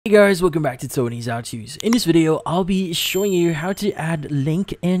Hey guys, welcome back to Tony's How To's. In this video, I'll be showing you how to add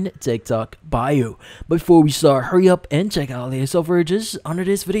link in TikTok bio. But before we start, hurry up and check out the self-registers under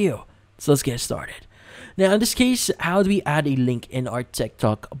this video. So let's get started. Now in this case, how do we add a link in our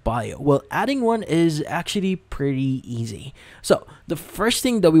TikTok bio? Well, adding one is actually pretty easy. So the first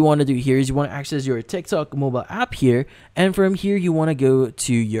thing that we want to do here is you want to access your TikTok mobile app here. And from here, you want to go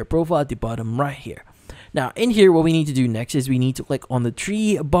to your profile at the bottom right here. Now in here, what we need to do next is we need to click on the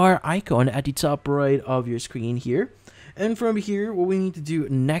 3-bar icon at the top right of your screen here. And from here, what we need to do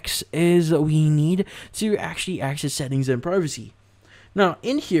next is we need to actually access settings and privacy. Now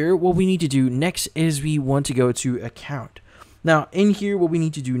in here, what we need to do next is we want to go to account. Now in here, what we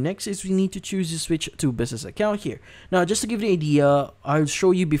need to do next is we need to choose to switch to business account here. Now just to give you an idea, I'll show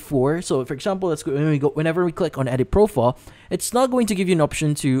you before. So for example, let's go whenever we click on edit profile, it's not going to give you an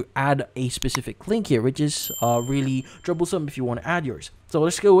option to add a specific link here, which is really troublesome if you want to add yours. So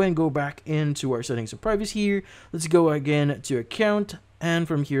let's go and go back into our settings and privacy here. Let's go again to account, and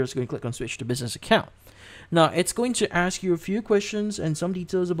from here, let's go and click on switch to business account. Now, it's going to ask you a few questions and some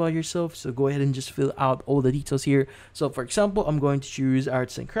details about yourself, so go ahead and just fill out all the details here. So, for example, I'm going to choose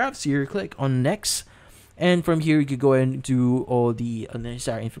arts and crafts here, click on next, and from here, you can go ahead and do all the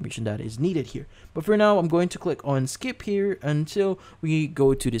necessary information that is needed here. But for now, I'm going to click on skip here until we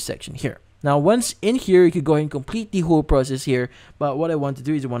go to this section here. Now, once in here, you can go ahead and complete the whole process here, but what I want to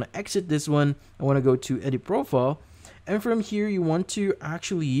do is I want to exit this one. I want to go to edit profile. And from here, you want to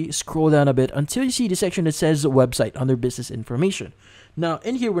actually scroll down a bit until you see the section that says website under business information. Now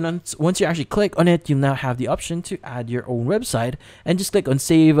in here, once you actually click on it, you now have the option to add your own website, and just click on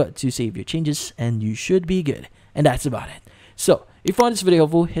save to save your changes, and you should be good. And that's about it. So if you found this video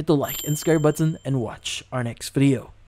helpful, hit the like and subscribe button and watch our next video.